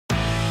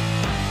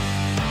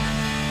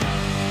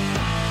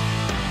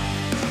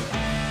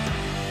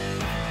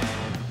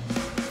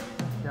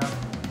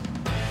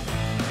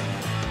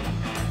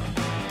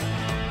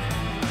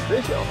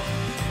the show.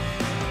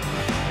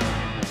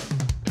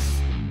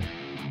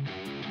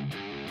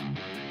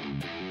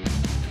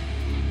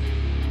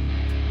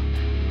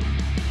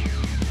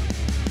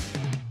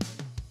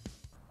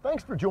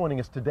 Thanks for joining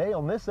us today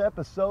on this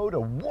episode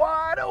of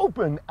Wide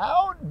Open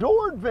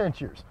Outdoor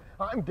Adventures.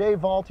 I'm Dave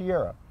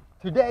Valtiera.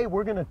 Today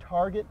we're going to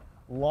target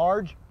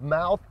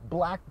largemouth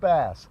black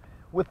bass.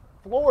 With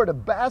Florida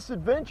Bass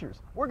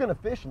Adventures, we're going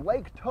to fish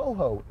Lake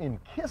Toho in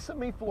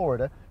Kissimmee,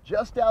 Florida,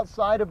 just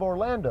outside of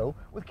Orlando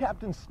with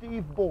Captain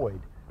Steve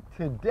Boyd.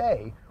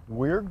 Today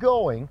we're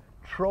going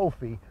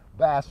trophy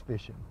bass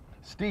fishing.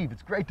 Steve,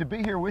 it's great to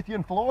be here with you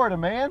in Florida,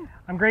 man.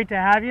 I'm great to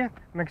have you.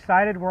 I'm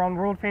excited. We're on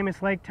world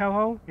famous Lake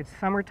Toho. It's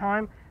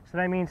summertime, so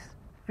that means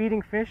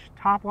feeding fish,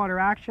 topwater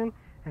action,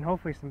 and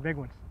hopefully some big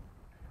ones.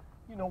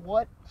 You know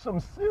what? Some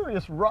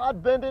serious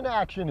rod bending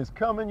action is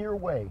coming your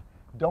way.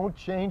 Don't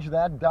change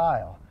that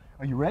dial.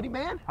 Are you ready,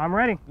 man? I'm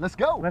ready. Let's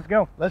go. Let's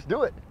go. Let's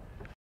do it.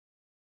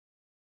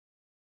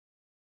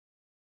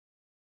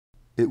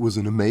 It was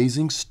an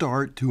amazing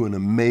start to an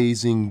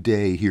amazing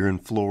day here in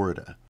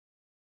Florida.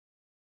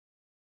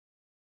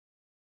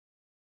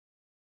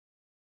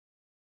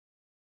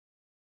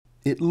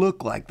 It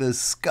looked like the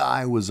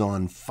sky was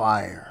on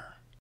fire.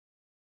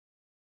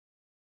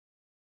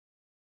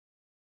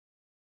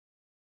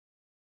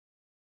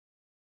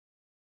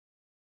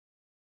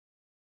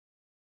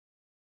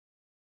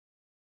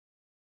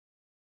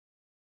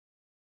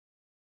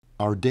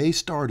 Our day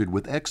started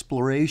with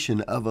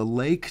exploration of a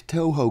Lake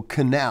Toho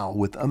canal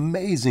with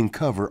amazing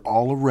cover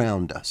all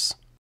around us.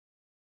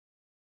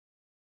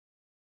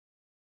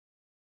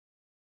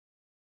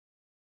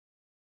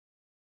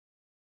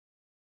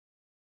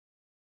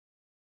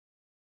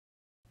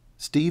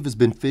 Steve has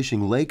been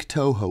fishing Lake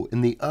Toho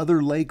and the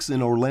other lakes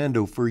in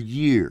Orlando for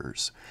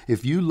years.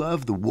 If you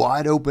love the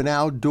wide open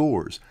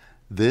outdoors,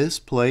 this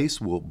place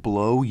will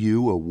blow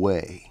you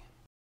away.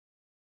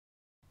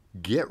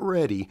 Get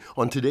ready.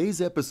 On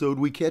today's episode,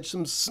 we catch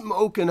some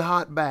smoking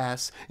hot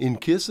bass in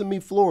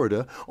Kissimmee,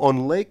 Florida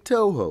on Lake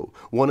Toho,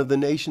 one of the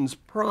nation's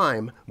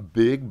prime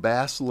big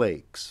bass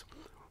lakes.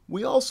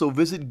 We also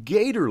visit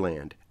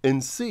Gatorland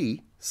and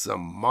see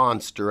some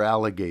monster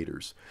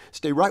alligators.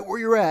 Stay right where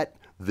you're at.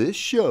 This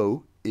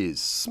show is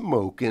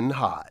smoking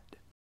hot.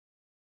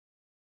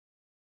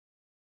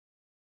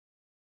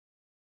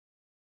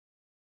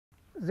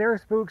 Zara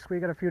Spooks, we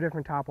got a few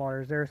different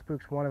topwaters. Zara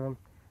Spooks, one of them.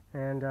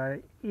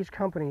 And each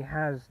company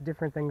has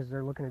different things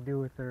they're looking to do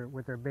with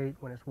their bait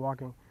when it's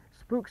walking.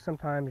 Spooks,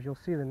 sometimes you'll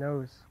see the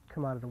nose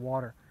come out of the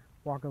water,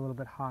 walk a little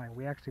bit high.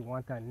 We actually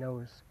want that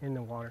nose in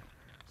the water.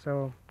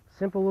 So,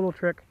 simple little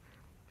trick.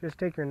 Just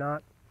take your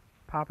knot,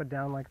 pop it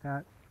down like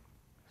that,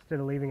 instead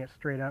of leaving it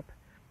straight up.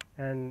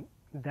 And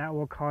that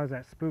will cause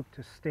that spook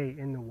to stay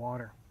in the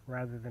water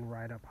rather than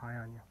right up high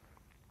on you.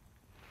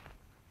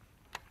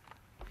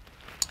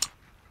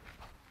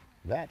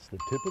 That's the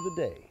tip of the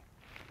day.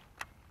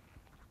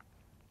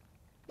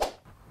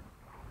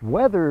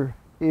 Weather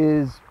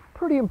is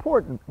pretty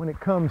important when it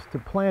comes to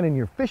planning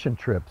your fishing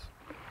trips.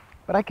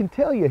 But I can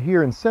tell you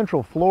here in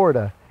Central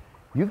Florida,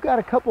 you've got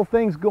a couple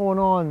things going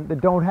on that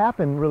don't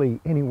happen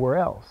really anywhere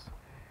else.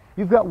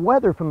 You've got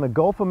weather from the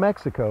Gulf of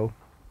Mexico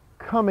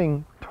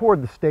coming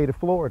toward the state of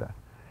Florida.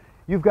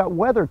 You've got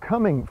weather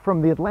coming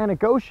from the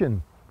Atlantic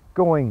Ocean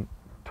going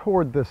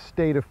toward the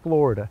state of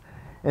Florida.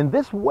 And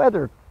this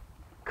weather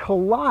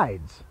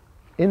collides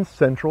in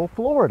Central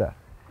Florida.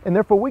 And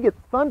therefore we get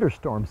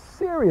thunderstorms,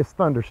 serious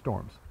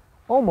thunderstorms,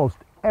 almost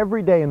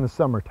every day in the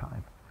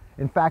summertime.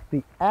 In fact,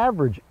 the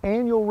average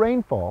annual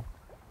rainfall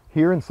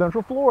here in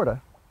Central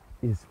Florida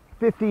is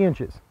 50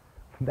 inches.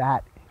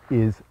 That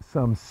is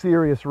some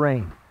serious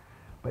rain.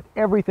 But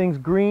everything's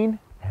green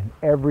and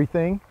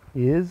everything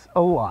is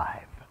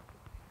alive.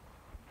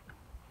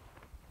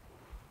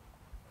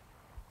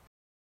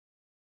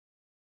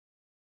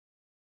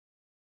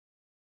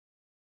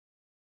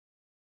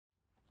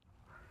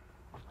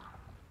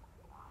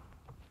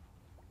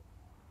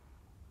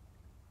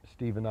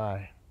 Steve and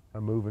I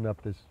are moving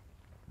up this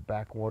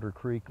backwater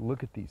creek.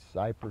 Look at these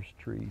cypress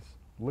trees.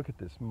 Look at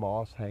this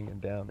moss hanging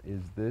down.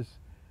 Is this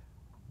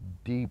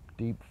deep,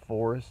 deep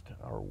forest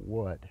or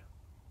what?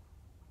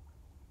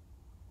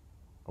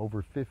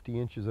 Over 50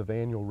 inches of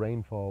annual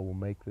rainfall will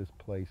make this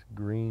place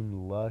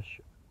green,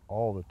 lush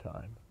all the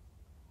time.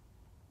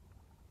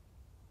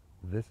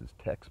 This is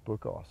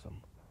textbook awesome.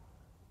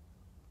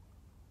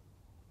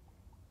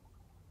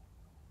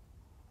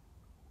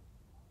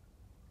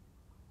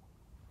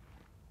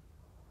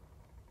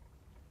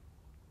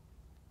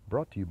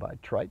 Brought to you by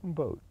Triton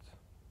Boats,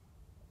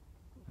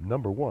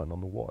 #1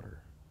 on the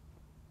water.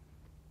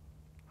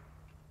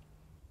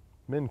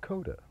 Minn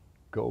Kota,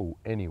 go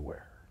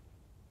anywhere.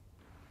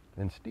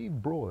 And Steve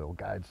Broyle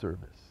Guide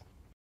Service.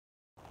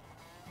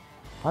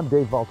 I'm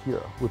Dave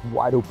Valtiera with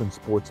Wide Open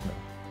Sportsman.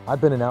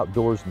 I've been an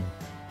outdoorsman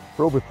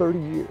for over 30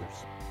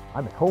 years.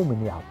 I'm at home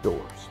in the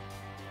outdoors.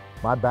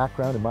 My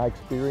background and my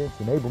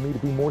experience enable me to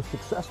be more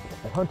successful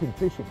at hunting,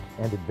 fishing,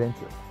 and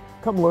adventure.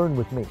 Come learn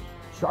with me.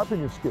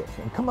 Sharpen your skills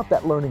and come up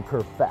that learning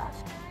curve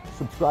fast.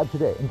 Subscribe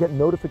today and get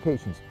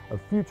notifications of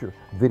future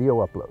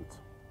video uploads.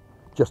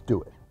 Just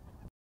do it.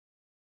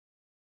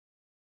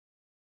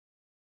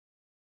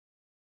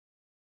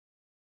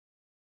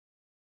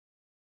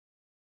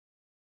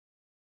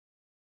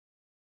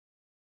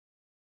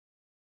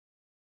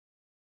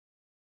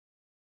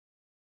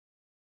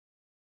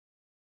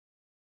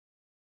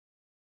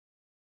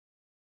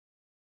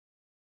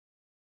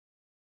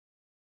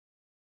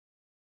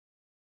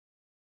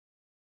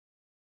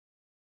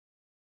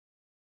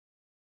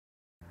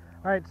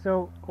 All right,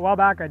 so a while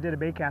back I did a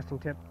bait casting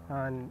tip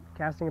on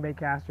casting a bait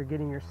caster,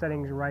 getting your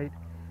settings right,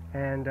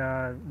 and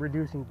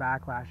reducing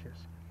backlashes.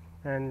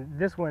 And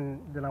this one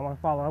that I want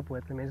to follow up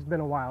with, I mean, it's been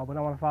a while, but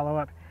I want to follow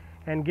up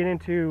and get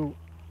into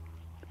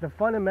the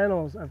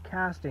fundamentals of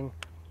casting,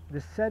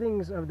 the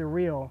settings of the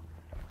reel,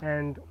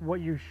 and what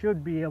you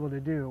should be able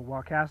to do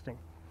while casting.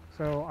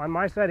 So on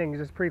my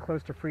settings, it's pretty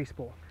close to free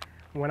spool.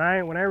 When I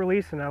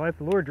release and I let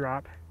the lure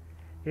drop,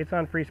 it's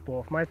on free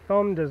spool. If my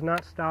thumb does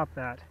not stop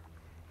that,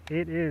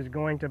 it is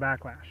going to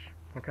backlash,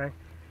 okay?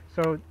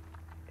 So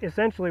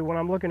essentially what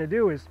I'm looking to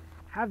do is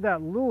have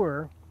that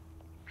lure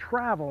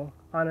travel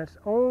on its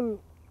own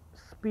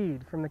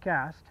speed from the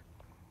cast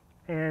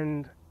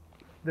and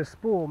the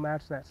spool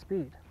match that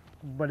speed,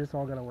 but it's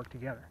all gonna work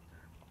together.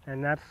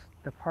 And that's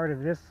the part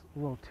of this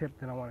little tip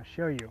that I wanna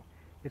show you.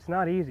 It's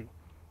not easy,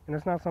 and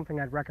it's not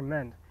something I'd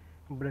recommend,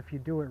 but if you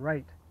do it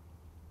right,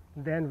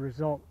 then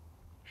result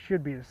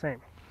should be the same.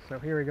 So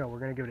here we go, we're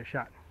gonna give it a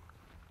shot.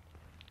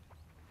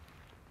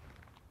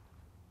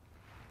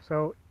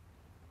 So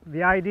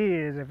the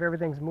idea is if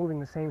everything's moving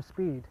the same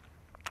speed,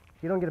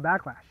 you don't get a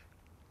backlash.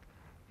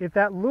 If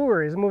that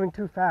lure is moving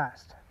too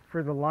fast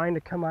for the line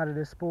to come out of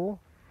this spool,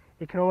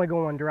 it can only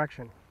go one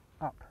direction,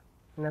 up.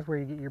 And that's where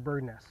you get your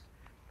bird nest.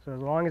 So as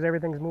long as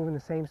everything's moving the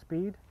same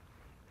speed,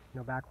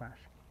 no backlash.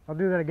 I'll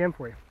do that again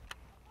for you.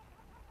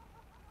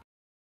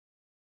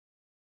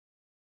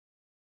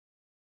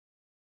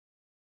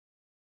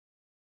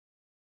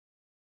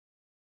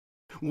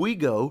 We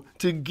go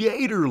to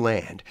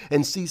Gatorland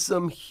and see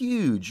some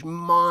huge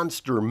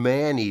monster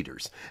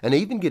man-eaters, and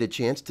even get a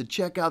chance to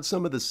check out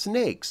some of the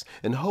snakes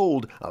and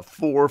hold a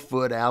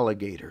 4-foot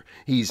alligator.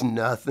 He's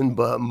nothing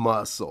but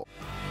muscle.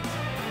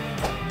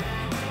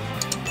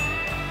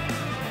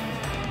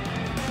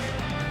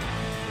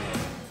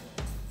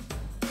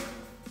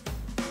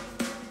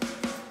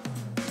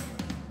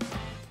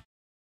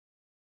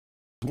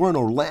 We're in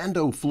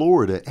Orlando,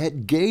 Florida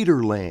at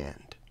Gatorland.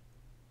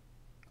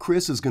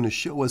 Chris is going to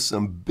show us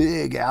some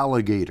big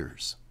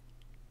alligators,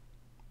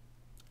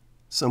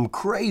 some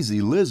crazy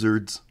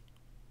lizards,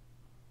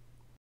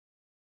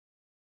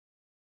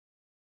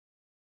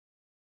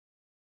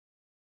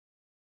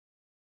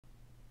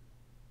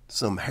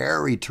 some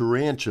hairy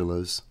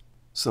tarantulas,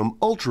 some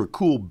ultra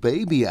cool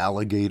baby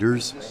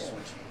alligators,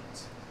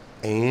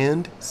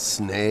 and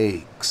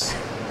snakes.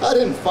 I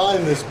didn't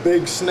find this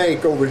big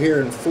snake over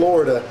here in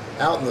Florida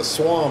out in the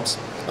swamps.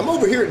 I'm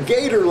over here at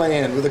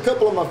Gatorland with a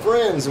couple of my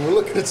friends, and we're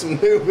looking at some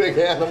new big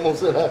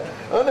animals. And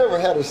I never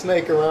had a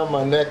snake around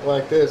my neck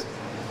like this,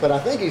 but I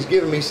think he's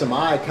giving me some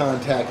eye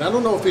contact. I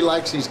don't know if he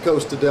likes these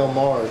Costa del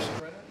Mars.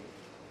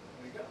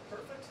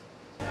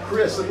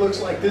 Chris, it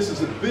looks like this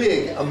is a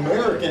big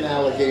American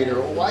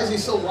alligator. Why is he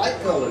so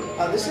light colored?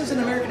 This is an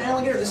American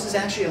alligator. This is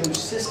actually a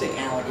leucistic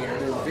alligator.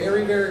 They're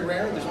very, very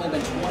rare. There's only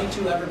been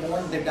 22 ever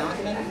born. They're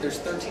documented. There's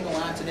 13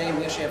 alive today, and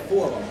we actually have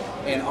 4 of them.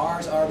 And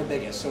ours are the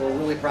biggest, so we're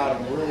really proud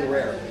of them. Really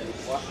rare.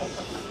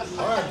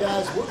 All right,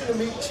 guys, we're going to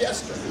meet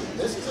Chester.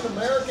 This is an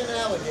American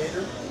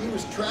alligator. He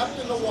was trapped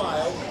in the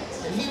wild,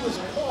 and he was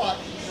caught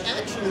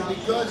actually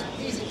because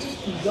he's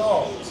eating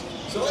dogs.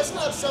 So that's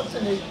not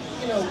something that,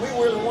 you know, we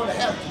really want to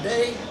have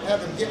today, have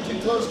him get too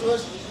close to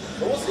us.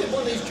 But we'll see if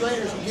one of these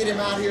trainers can get him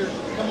out here,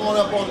 come on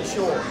up on the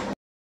shore.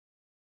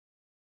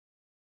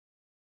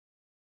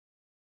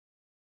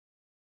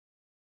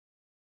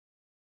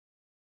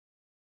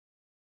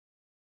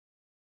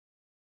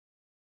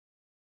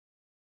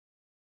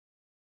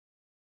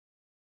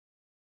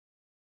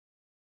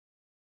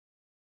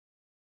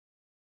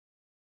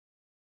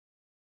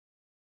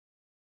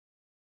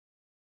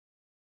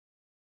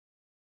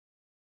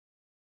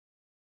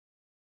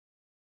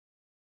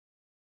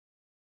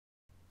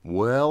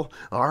 Well,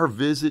 our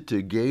visit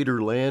to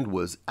Gatorland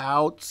was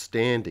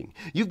outstanding.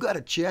 You've got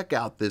to check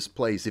out this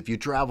place if you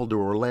travel to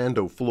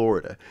Orlando,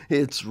 Florida.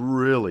 It's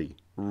really,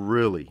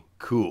 really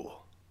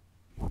cool.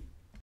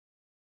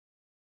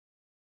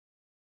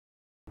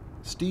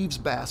 Steve's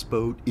bass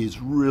boat is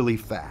really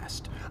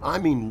fast. I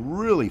mean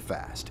really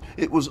fast.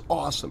 It was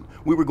awesome.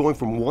 We were going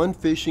from one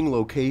fishing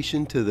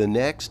location to the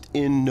next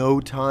in no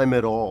time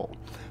at all.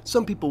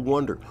 Some people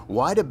wonder,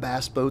 why do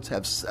bass boats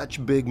have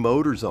such big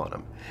motors on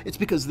them? It's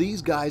because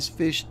these guys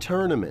fish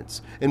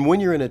tournaments, and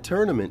when you're in a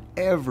tournament,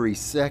 every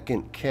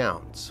second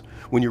counts.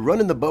 When you're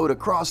running the boat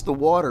across the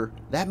water,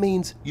 that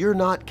means you're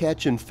not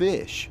catching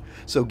fish.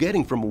 So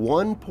getting from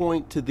one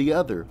point to the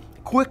other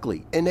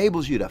quickly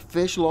enables you to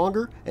fish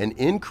longer and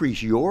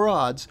increase your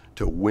odds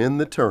to win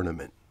the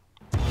tournament.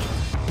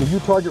 Do you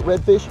target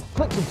redfish?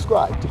 Click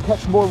subscribe to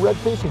catch more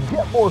redfish and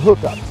get more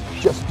hookups.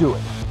 Just do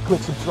it.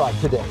 Click subscribe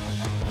today.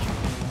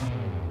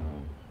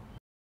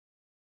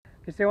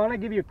 Okay, so I want to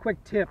give you a quick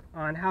tip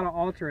on how to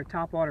alter a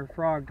topwater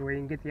frog to where you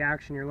can get the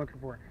action you're looking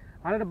for.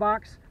 Out of the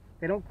box,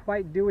 they don't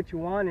quite do what you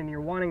want, and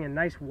you're wanting a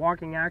nice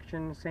walking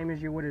action, same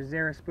as you would a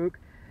Zara spook.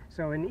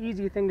 So an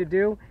easy thing to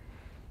do,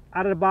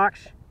 out of the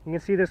box, you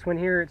can see this one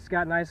here, it's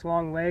got nice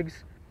long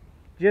legs.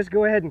 Just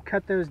go ahead and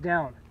cut those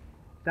down.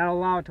 That'll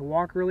allow it to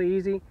walk really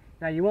easy.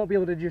 Now you won't be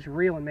able to just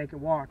reel and make it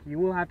walk. You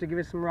will have to give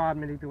it some rod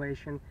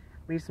manipulation,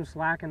 leave some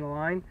slack in the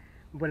line,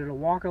 but it'll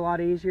walk a lot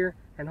easier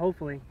and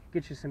hopefully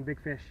get you some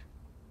big fish.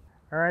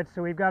 All right,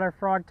 so we've got our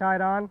frog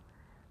tied on,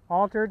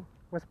 altered.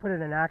 Let's put it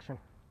in action.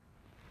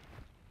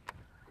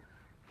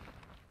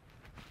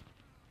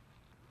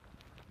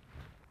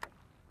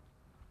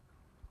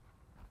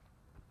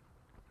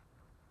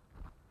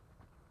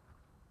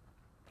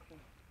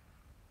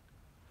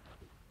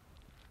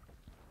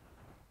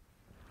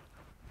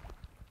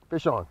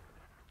 Fish on.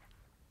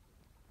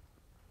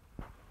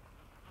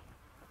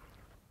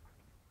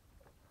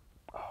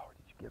 Oh,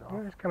 did you get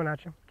off? It's coming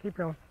at you. Keep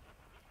reeling.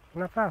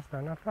 Not fast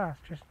though, not fast.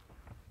 Just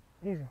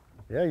easy.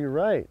 Yeah, you're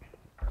right.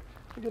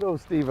 Look at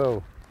old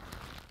Steve-O.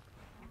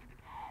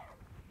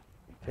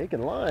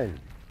 Taking line.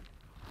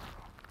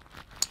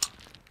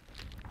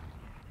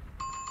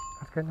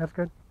 That's good, that's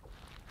good.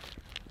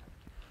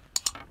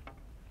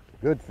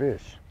 Good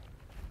fish.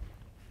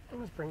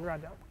 Let's bring the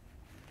rod down.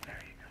 There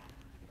you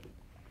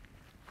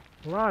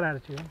go. A lot of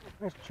attitude.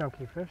 Nice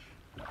chunky fish.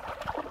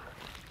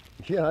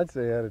 Yeah, I'd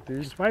say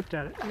attitude. Swiped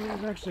at it. It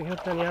was actually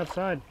hooked on the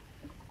outside.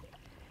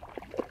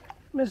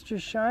 Mr.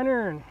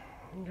 Shiner and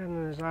got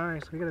in his eye,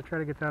 so we gotta try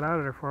to get that out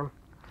of there for him.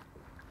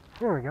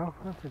 There we go,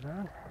 not too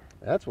bad.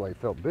 That's why he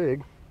felt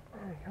big.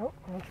 There you go,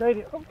 I'll trade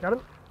you. Oh, got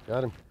him.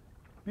 Got him.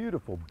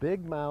 Beautiful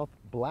big mouth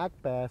black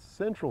bass,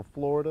 Central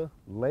Florida,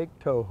 Lake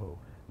Toho.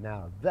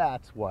 Now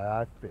that's why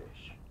I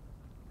fish.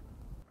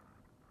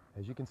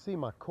 As you can see,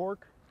 my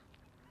cork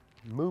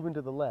moving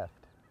to the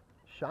left.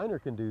 Shiner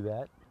can do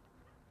that.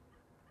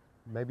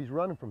 Maybe he's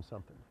running from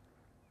something.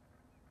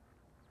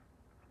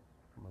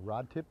 My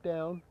rod tip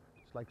down,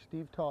 just like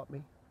Steve taught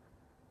me.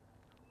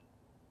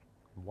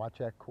 And watch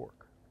that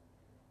cork.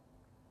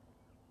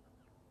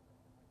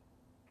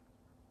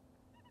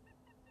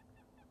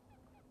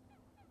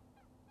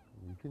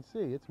 You can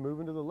see it's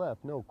moving to the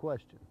left, no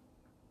question.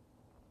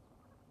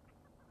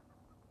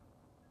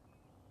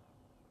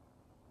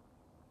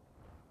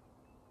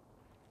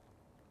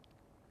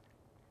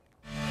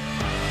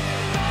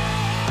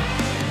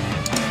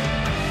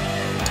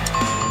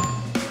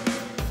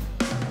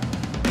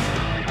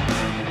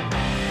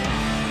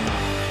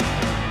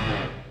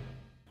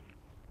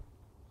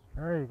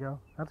 There you go.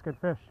 That's good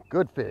fish.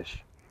 Good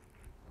fish.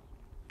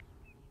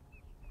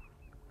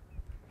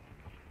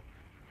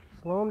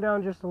 Slow him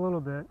down just a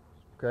little bit.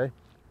 Okay.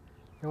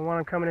 You don't want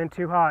him coming in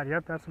too hot.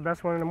 Yep, that's the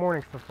best one in the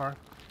morning so far.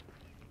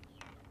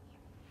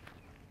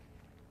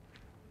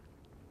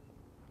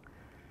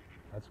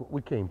 That's what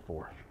we came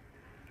for.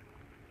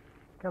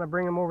 Kind of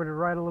bring him over to the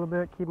right a little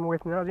bit. Keep him away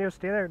from the... No,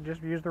 stay there.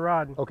 Just use the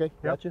rod. Okay,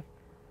 Yep. gotcha.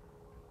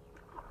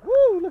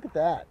 Woo, look at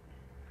that.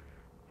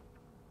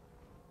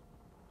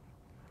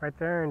 Right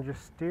there, and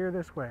just steer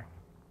this way.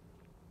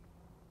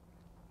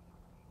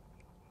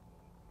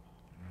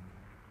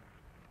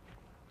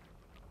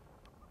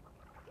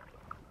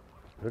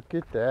 Look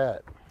at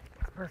that.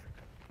 Perfect.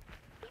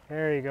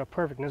 There you go,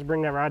 perfect. Let's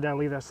bring that rod down,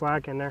 leave that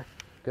slack in there.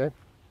 Okay.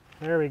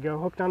 There we go,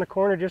 hooked on the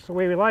corner just the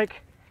way we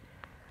like.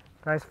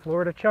 Nice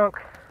Florida chunk.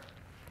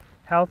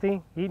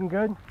 Healthy, eating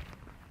good,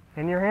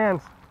 in your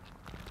hands.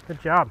 Good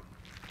job.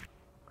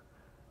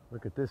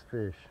 Look at this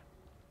fish.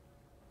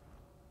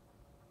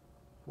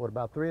 What,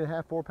 about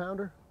 3.5, 4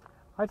 pounder?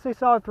 I'd say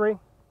solid 3.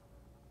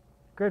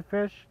 Good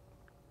fish.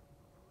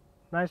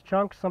 Nice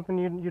chunk, something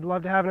you'd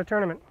love to have in a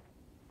tournament.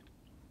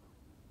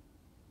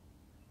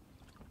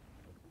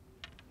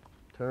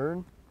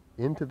 Turn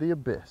into the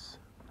abyss.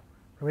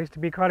 Release to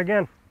be caught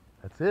again.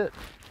 That's it.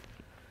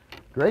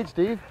 Great,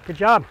 Steve. Good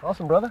job.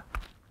 Awesome, brother.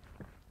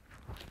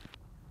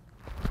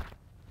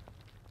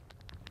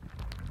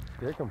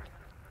 Stick 'em.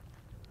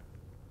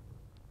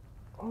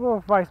 A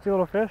little feisty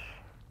little fish.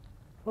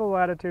 A little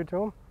attitude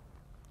to him.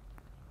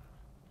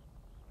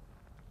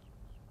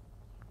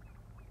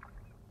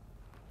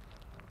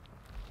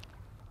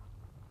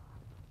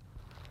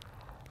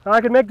 Now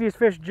I could make these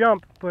fish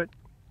jump, but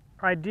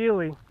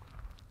ideally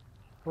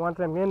I want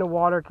them in the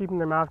water, keeping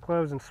their mouth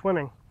closed and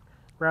swimming,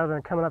 rather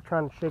than coming up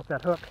trying to shake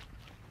that hook.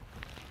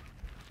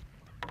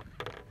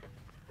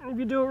 And if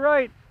you do it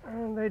right,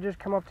 they just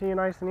come up to you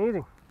nice and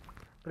easy.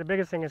 But the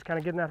biggest thing is kind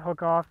of getting that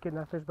hook off, getting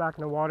that fish back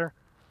in the water,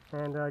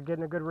 and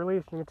getting a good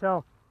release. You can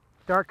tell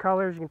dark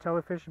colors, you can tell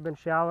the fish have been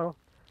shallow,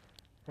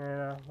 and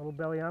a little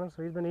belly on him,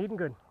 so he's been eating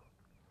good.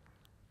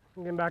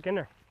 Get him back in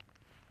there.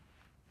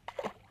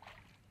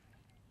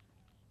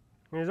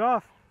 And he's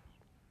off.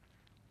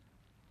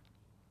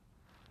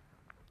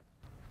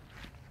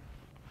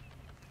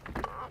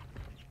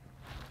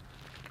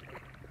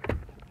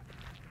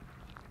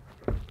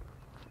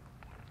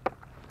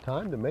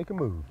 time to make a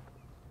move.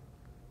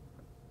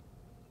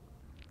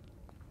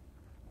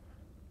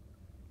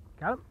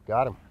 Got him?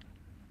 Got him.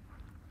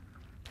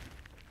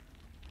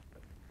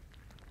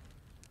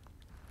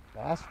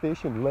 Bass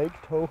fishing Lake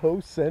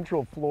Toho,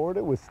 Central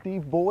Florida with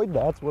Steve Boyd.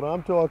 That's what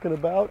I'm talking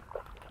about.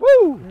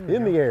 Woo!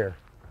 In the air.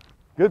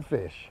 Good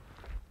fish.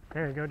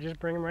 There you go. Just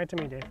bring him right to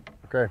me, Dave.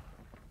 Okay.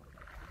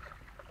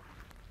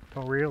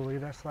 Don't reel.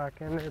 Leave that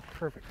slack in there.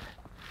 Perfect.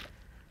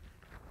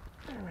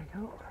 There we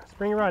go. Let's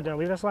bring your rod down.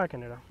 Leave that slack in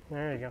there, though.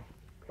 There you go.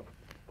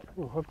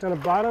 Ooh, hooked on the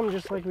bottom,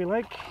 just like we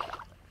like.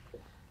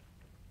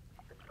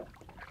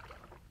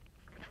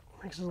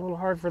 Makes it a little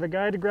hard for the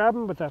guy to grab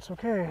him, but that's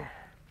okay.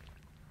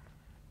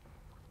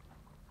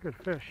 Good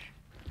fish.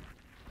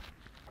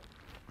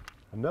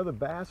 Another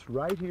bass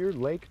right here,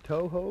 Lake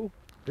Toho.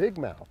 Big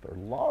mouth or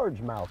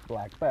largemouth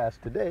black bass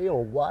today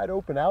on Wide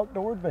Open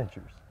Outdoor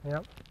Adventures.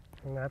 Yep,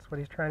 and that's what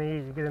he's trying to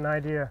eat. You get an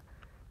idea.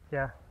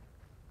 Yeah,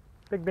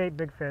 big bait,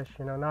 big fish,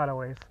 you know, not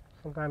always.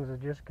 Sometimes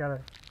it's just got a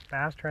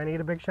bass trying to eat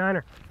a big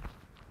shiner.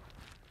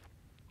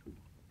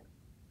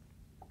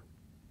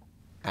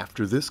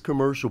 After this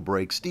commercial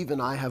break, Steve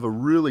and I have a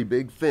really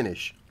big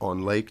finish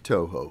on Lake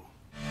Toho.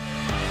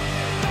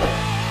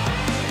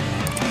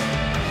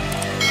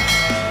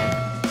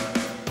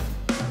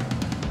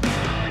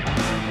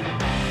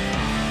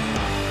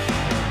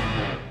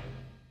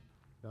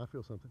 Now I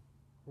feel something.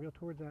 Reel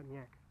towards that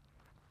yank.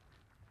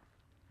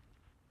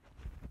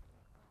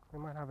 We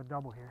might have a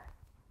double here.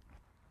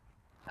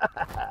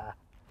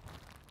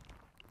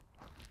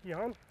 You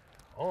on?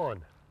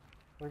 On.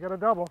 We got a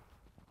double.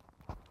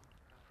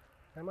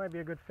 That might be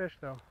a good fish,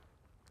 though.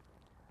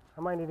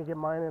 I might need to get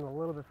mine in a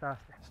little bit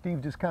faster.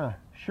 Steve just kind of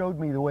showed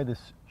me the way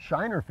this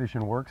shiner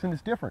fishing works, and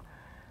it's different.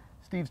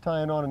 Steve's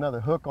tying on another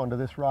hook onto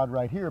this rod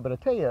right here, but I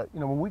tell you,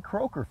 when we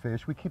croaker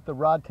fish, we keep the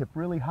rod tip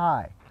really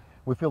high.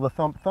 We feel the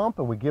thump thump,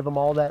 and we give them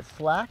all that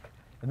slack,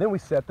 and then we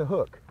set the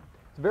hook.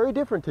 It's very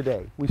different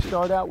today. We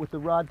start out with the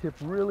rod tip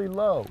really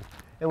low,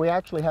 and we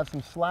actually have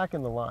some slack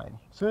in the line.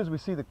 As soon as we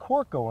see the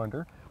cork go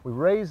under, we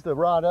raise the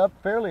rod up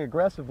fairly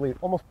aggressively,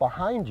 almost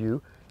behind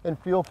you, and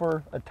feel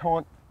for a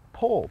taut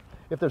pull.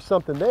 If there's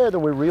something there,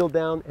 then we reel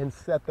down and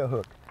set the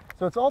hook.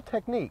 So it's all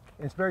technique.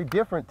 It's very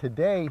different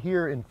today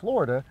here in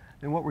Florida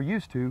than what we're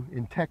used to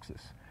in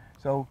Texas.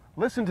 So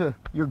listen to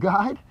your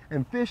guide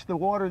and fish the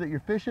water that you're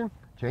fishing.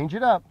 Change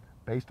it up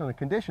based on the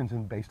conditions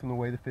and based on the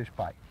way the fish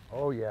bite.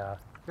 Oh yeah.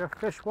 Got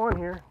fish one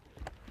here.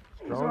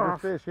 Stronger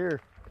fish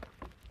here.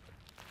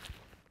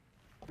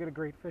 Get a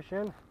great fish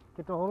in.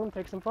 Get to hold him,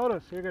 take some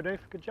photos. Here you go, Dave.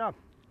 Good job.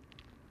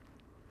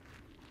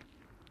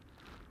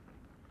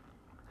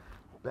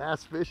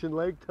 Bass fishing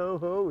Lake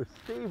Toho with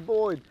Steve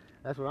Boyd.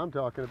 That's what I'm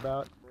talking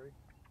about.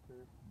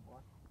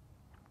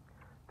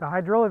 The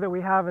hydrilla that we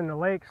have in the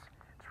lakes,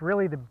 it's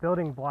really the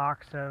building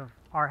blocks of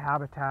our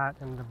habitat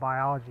and the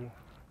biology.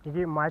 You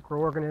get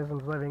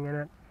microorganisms living in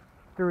it.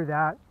 Through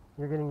that,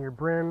 you're getting your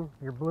brim,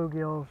 your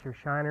bluegills, your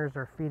shiners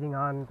are feeding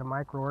on the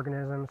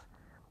microorganisms.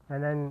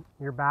 And then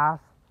your bass,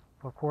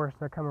 of course,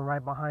 they're coming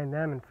right behind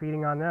them and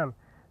feeding on them.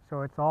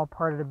 So it's all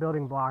part of the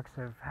building blocks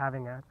of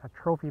having a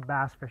trophy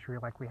bass fishery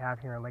like we have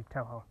here in Lake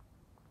Toho.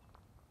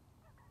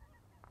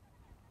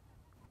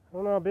 I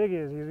don't know how big he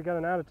is. He's got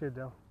an attitude,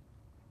 though.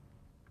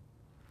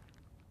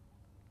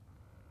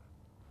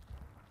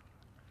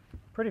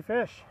 Pretty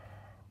fish.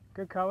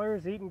 Good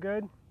colors, eating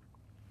good.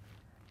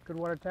 Good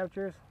water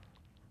temperatures.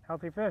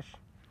 Healthy fish.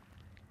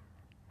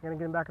 I'm gonna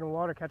get him back in the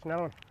water, catch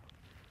another one.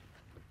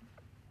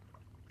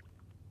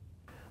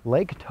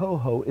 Lake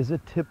Toho is a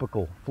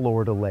typical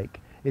Florida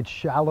lake. It's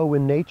shallow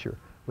in nature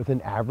with an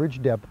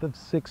average depth of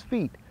 6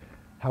 feet.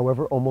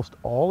 However, almost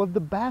all of the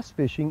bass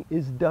fishing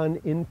is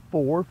done in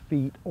 4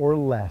 feet or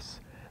less.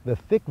 The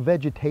thick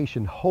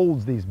vegetation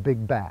holds these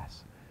big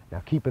bass.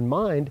 Now keep in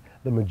mind,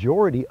 the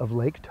majority of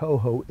Lake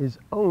Toho is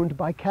owned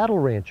by cattle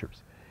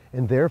ranchers,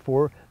 and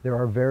therefore there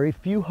are very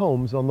few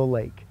homes on the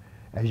lake.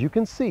 As you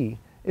can see,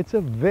 it's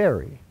a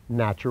very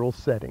natural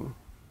setting.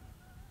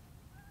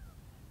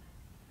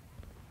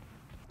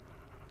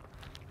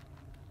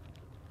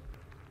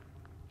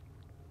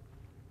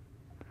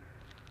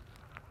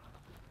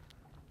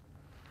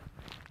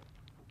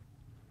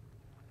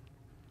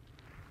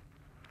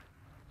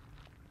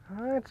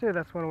 I'd say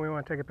that's one we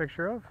want to take a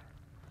picture of.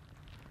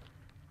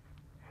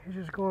 He's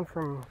just going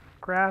from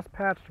grass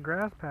patch to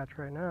grass patch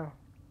right now.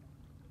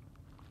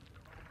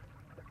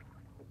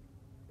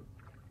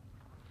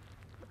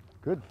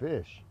 Good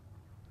fish.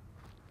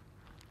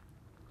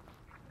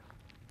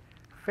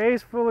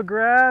 Face full of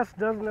grass,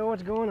 doesn't know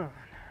what's going on.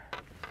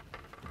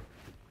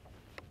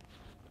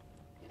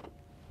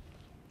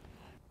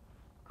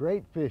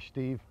 Great fish,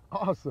 Steve.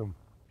 Awesome.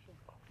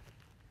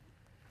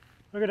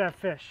 Look at that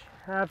fish.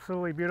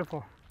 Absolutely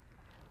beautiful.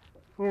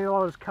 Look at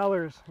all those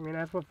colors. I mean,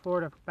 that's what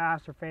Florida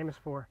bass are famous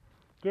for.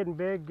 Getting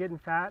big, getting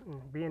fat,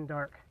 and being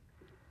dark.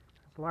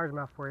 It's a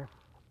largemouth for you.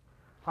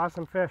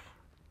 Awesome fish.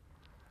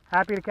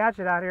 Happy to catch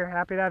it out here.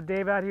 Happy to have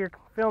Dave out here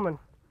filming.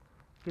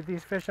 Get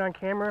these fish on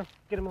camera.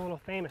 Get them a little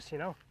famous, you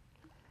know.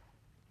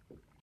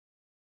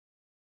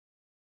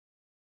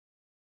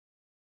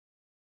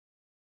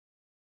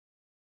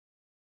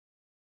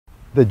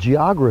 The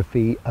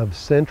geography of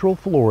Central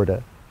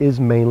Florida is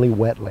mainly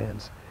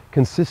wetlands,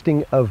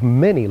 consisting of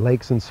many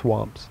lakes and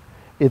swamps.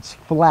 It's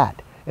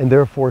flat and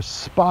therefore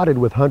spotted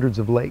with hundreds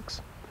of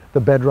lakes. The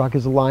bedrock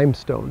is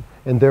limestone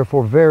and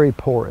therefore very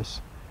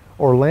porous.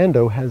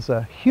 Orlando has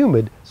a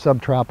humid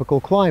subtropical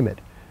climate,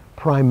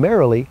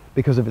 primarily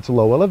because of its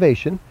low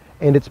elevation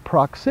and its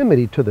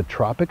proximity to the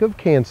Tropic of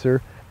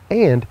Cancer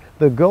and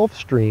the Gulf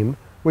Stream,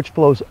 which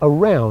flows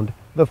around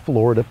the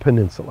Florida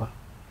Peninsula.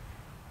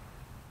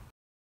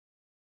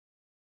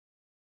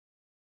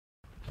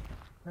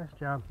 Nice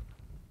job.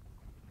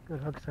 Good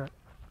hook set.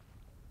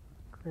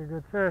 Clear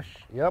good fish.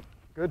 Yep,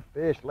 good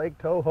fish. Lake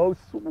Toho,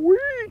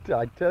 sweet,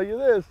 I tell you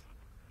this.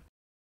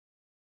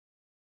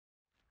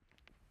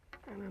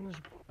 And then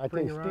just I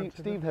bring think it around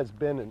to Steve has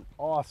been an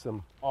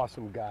awesome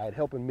guide,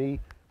 helping me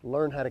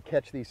learn how to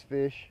catch these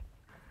fish.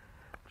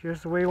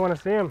 just the way you want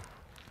to see them.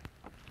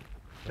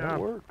 That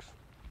works.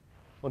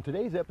 On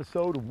today's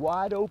episode of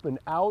Wide Open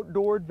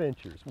Outdoor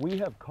Adventures, we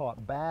have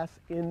caught bass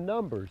in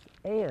numbers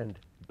and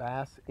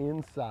bass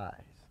in size.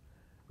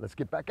 Let's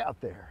get back out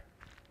there.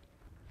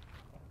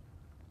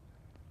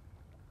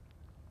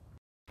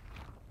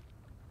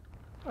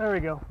 There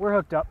we go. We're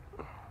hooked up.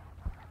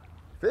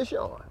 Fish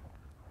on.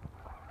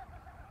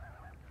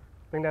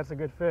 I think that's a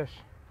good fish.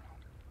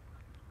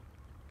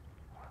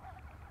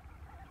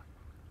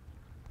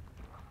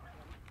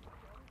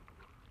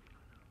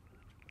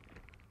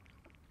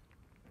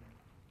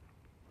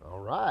 All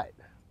right,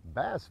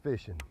 bass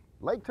fishing,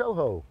 Lake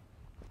Toho.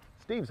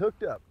 Steve's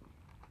hooked up.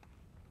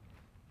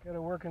 Got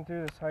to working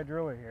through this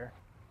hydrilla here.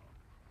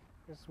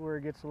 This is where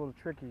it gets a little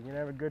tricky. You can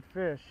have a good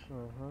fish.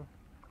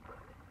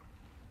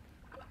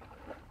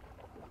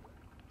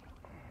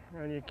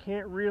 And you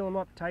can't reel them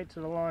up tight to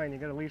the line. You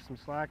got to leave some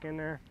slack in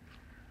there.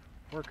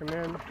 Work them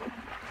in.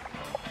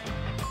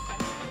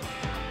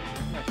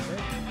 Nice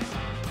fish.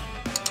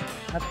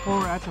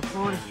 That's a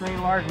Florida strain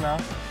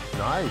largemouth.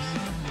 Nice.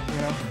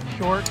 You know,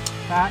 short,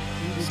 fat,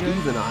 easy good.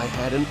 Steve and I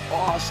had an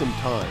awesome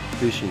time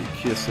fishing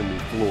Kissimmee,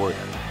 Florida.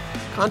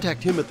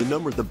 Contact him at the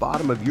number at the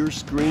bottom of your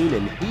screen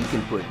and he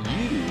can put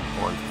you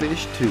on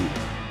fish too.